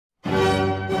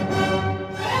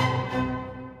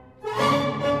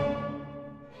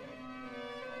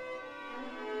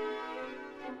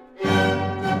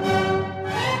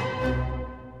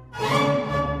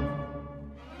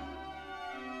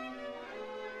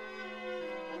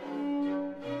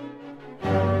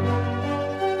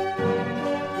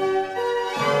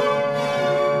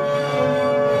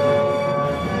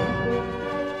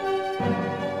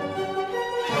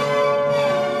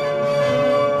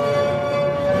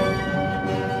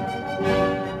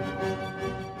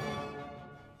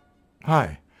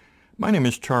Hi, my name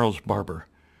is Charles Barber.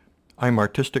 I'm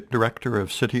Artistic Director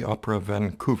of City Opera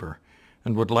Vancouver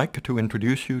and would like to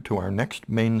introduce you to our next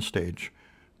main stage,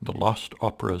 The Lost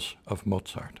Operas of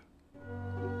Mozart.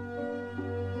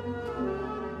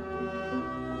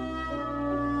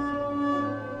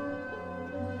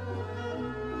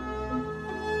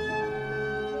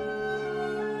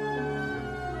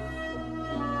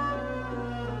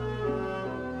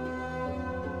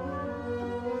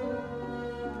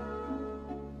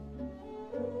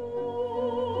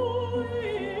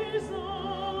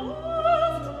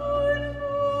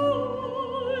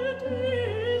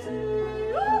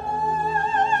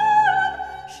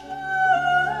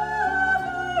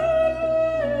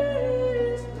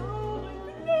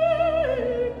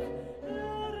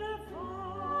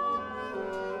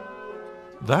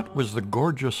 That was the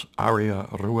gorgeous aria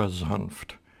Ruhe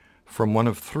sanft, from one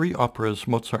of 3 operas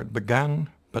Mozart began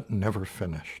but never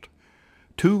finished.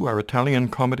 2 are Italian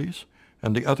comedies,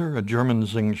 and the other a German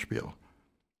Singspiel.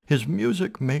 His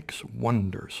music makes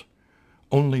wonders.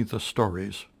 Only the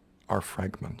stories are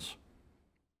fragments.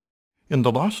 In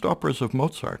the Lost Operas of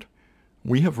Mozart,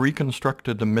 we have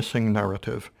reconstructed the missing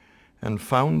narrative and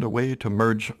found a way to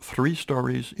merge 3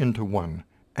 stories into one,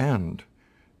 and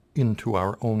into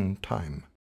our own time.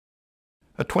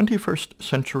 A 21st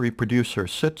century producer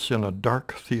sits in a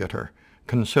dark theater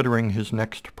considering his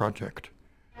next project.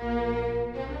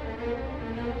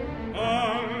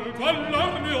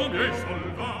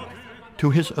 To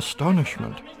his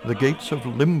astonishment, the gates of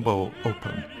limbo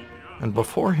open, and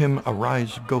before him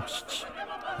arise ghosts,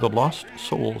 the lost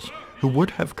souls who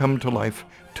would have come to life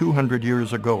 200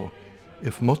 years ago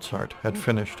if Mozart had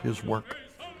finished his work.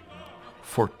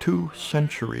 For 2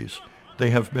 centuries, they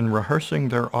have been rehearsing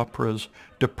their operas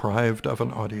deprived of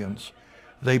an audience.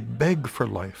 They beg for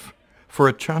life, for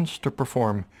a chance to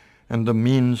perform, and the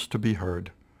means to be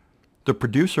heard. The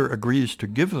producer agrees to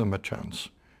give them a chance,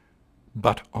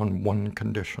 but on one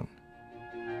condition.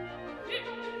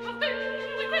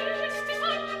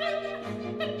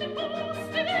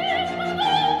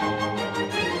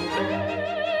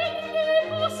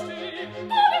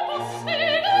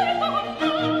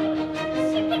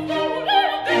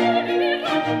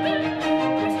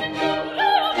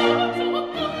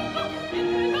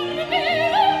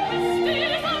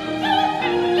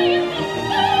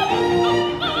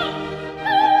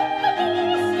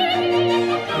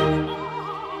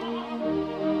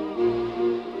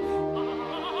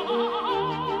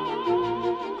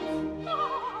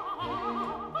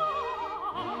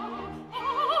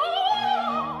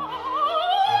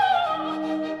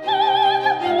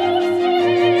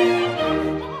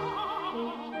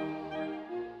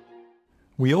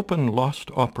 We open Lost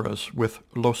Operas with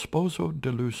Lo Sposo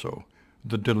Deluso,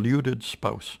 The Deluded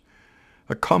Spouse,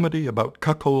 a comedy about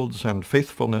cuckolds and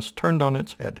faithfulness turned on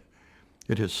its head.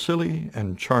 It is silly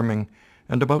and charming,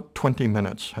 and about 20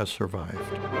 minutes has survived.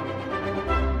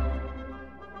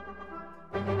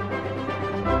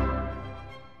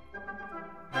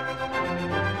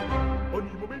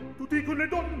 Ogni momento tutti con le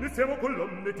donne siamo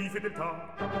colonne di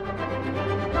fedeltà.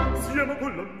 Siamo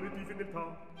colonne di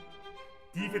fedeltà.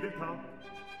 Di fedeltà,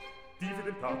 di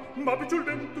fedeltà, ma più il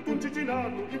vento d'un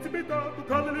cicinato, intimetato,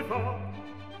 cade le fa,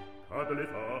 cade le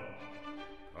fa,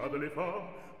 cade le fa.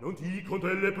 Non dico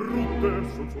delle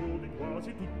brutte, son soli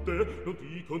quasi tutte, non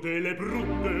dico delle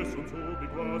brutte, son soli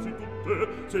quasi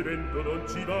tutte, se vento non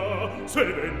ci va, se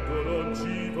vento non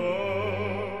ci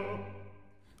va.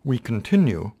 We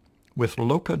continue with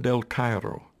Loca del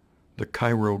Cairo, the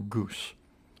Cairo Goose,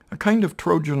 a kind of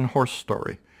Trojan horse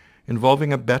story,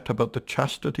 involving a bet about the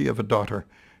chastity of a daughter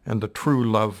and the true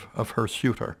love of her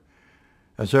suitor.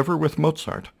 As ever with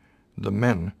Mozart, the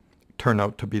men turn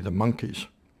out to be the monkeys.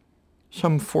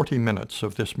 Some 40 minutes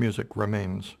of this music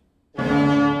remains.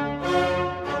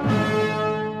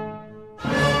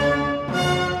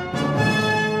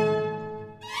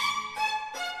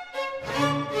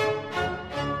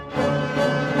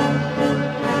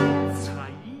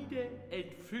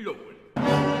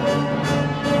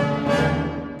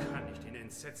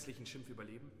 Entsetzlichen Schimpf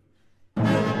überleben?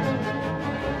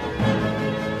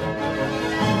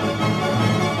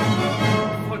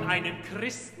 Von einem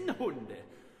Christenhunde,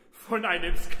 von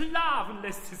einem Sklaven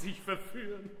lässt sie sich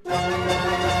verführen.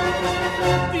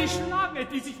 Die Schlange,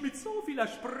 die sich mit so vieler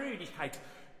Sprödigkeit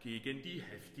gegen die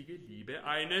heftige Liebe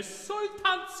eines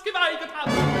Sultans geweigert hat.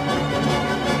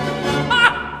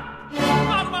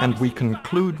 And we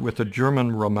conclude with the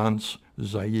German romance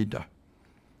Zaida.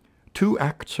 2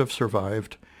 acts have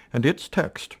survived, and its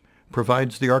text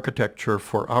provides the architecture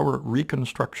for our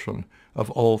reconstruction of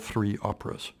all 3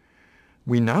 operas.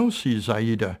 We now see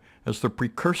Zaida as the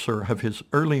precursor of his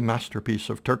early masterpiece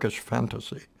of Turkish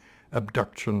fantasy,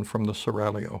 Abduction from the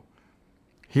Seraglio.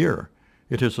 Here,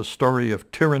 it is a story of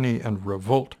tyranny and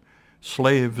revolt,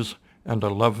 slaves, and a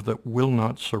love that will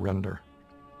not surrender.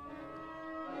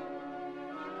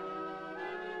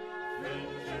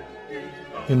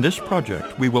 In this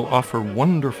project, we will offer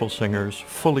wonderful singers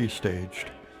fully staged,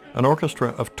 an orchestra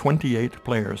of 28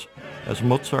 players, as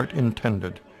Mozart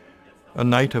intended, a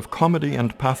night of comedy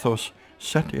and pathos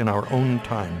set in our own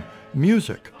time,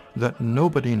 music that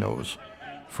nobody knows,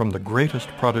 from the greatest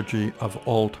prodigy of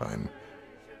all time.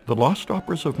 The Lost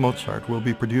Operas of Mozart will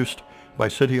be produced by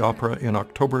City Opera in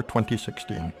October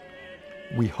 2016.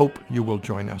 We hope you will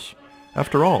join us.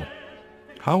 After all,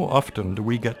 how often do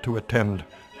we get to attend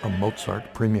a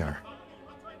Mozart premiere?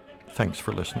 Thanks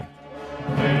for listening.